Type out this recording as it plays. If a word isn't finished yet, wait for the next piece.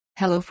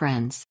Hello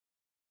friends.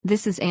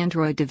 This is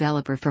Android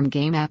developer from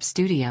Game App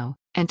Studio,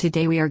 and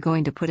today we are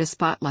going to put a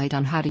spotlight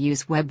on how to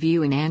use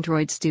WebView in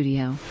Android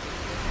Studio.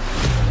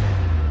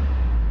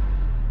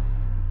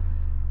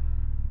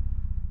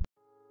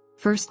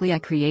 Firstly, I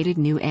created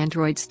new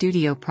Android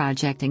Studio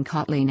project in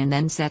Kotlin and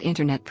then set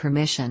internet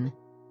permission.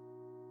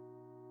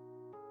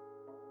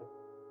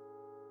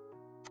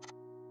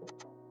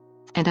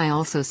 And I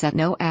also set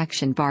no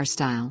action bar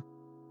style.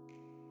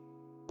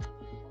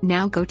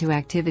 Now go to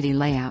Activity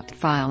Layout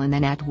file and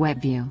then add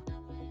WebView.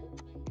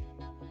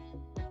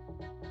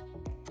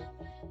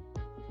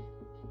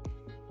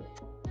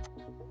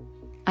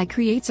 I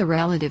creates a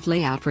relative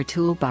layout for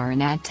toolbar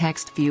and add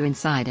text view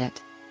inside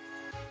it.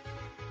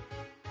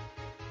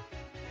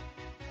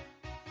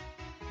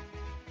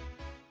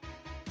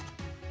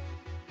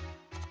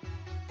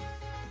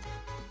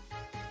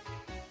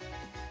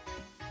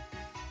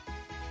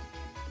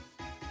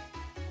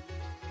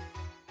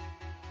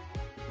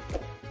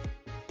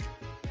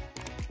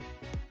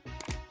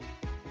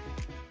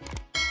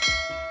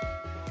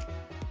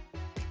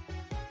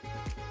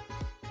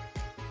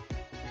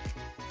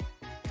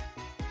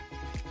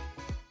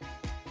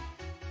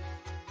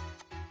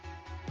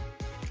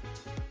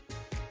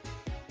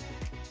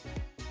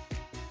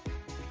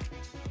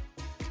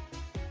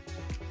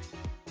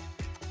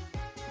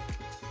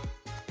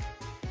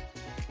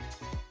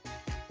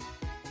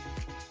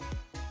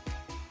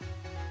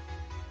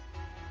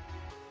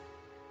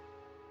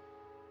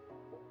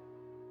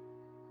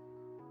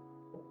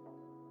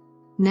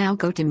 Now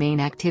go to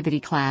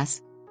mainActivity class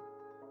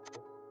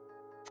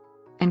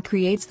and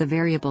creates the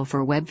variable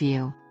for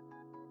WebView.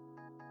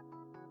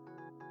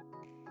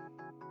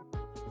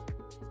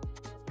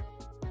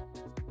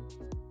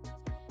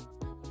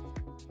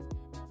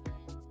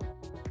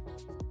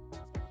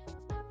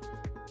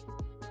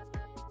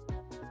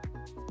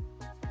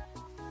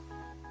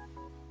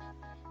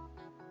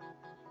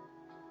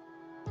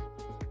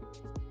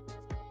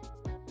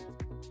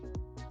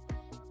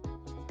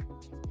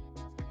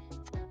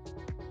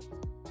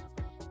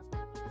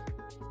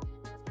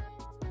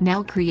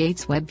 Now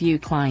creates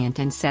WebView client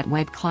and set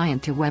web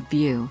client to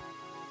WebView.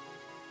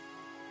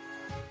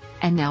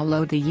 And now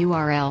load the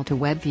URL to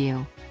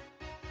WebView.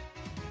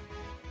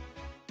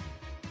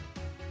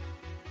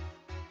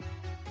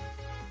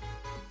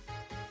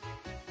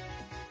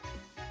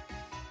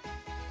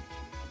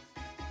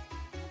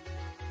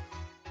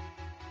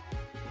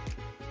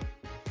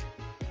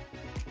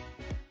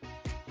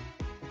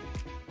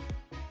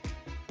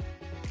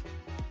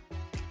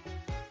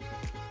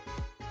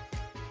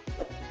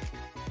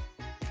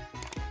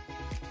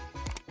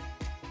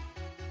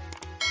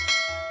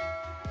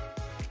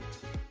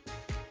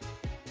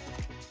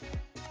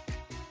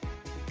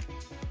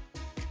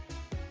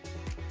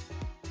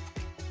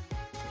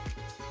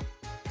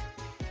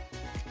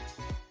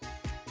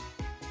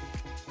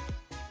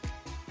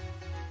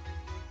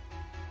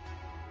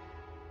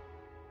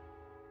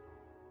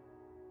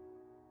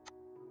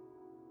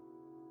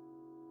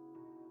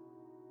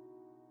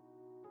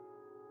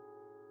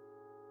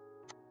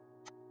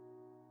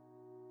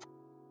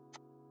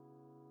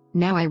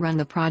 Now I run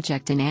the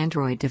project in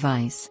Android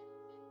device.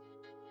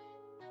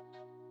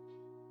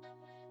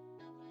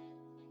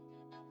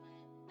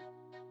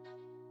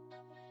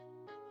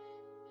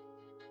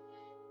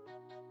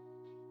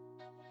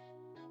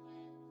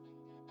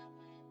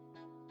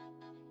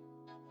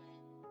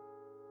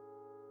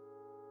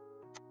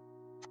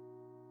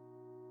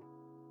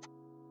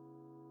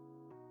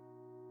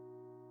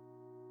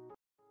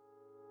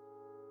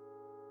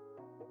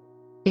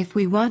 If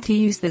we want to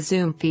use the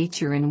zoom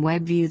feature in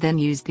WebView, then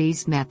use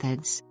these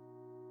methods.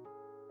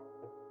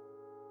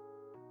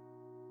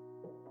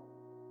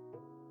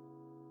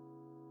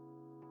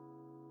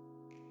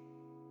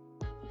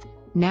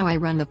 Now I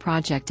run the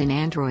project in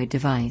Android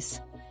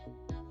device.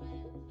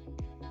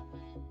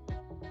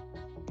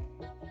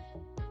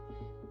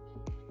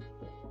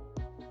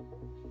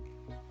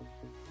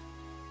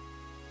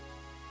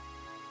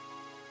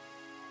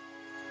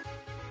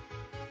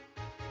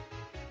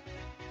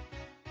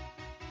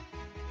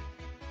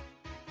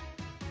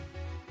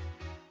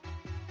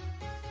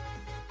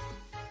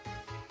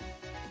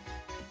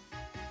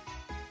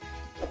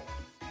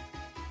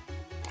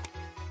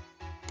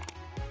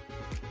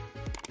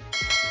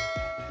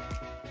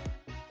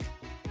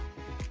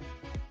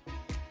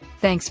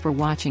 Thanks for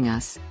watching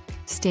us.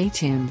 Stay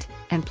tuned,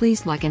 and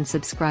please like and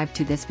subscribe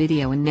to this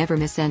video and never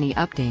miss any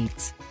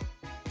updates.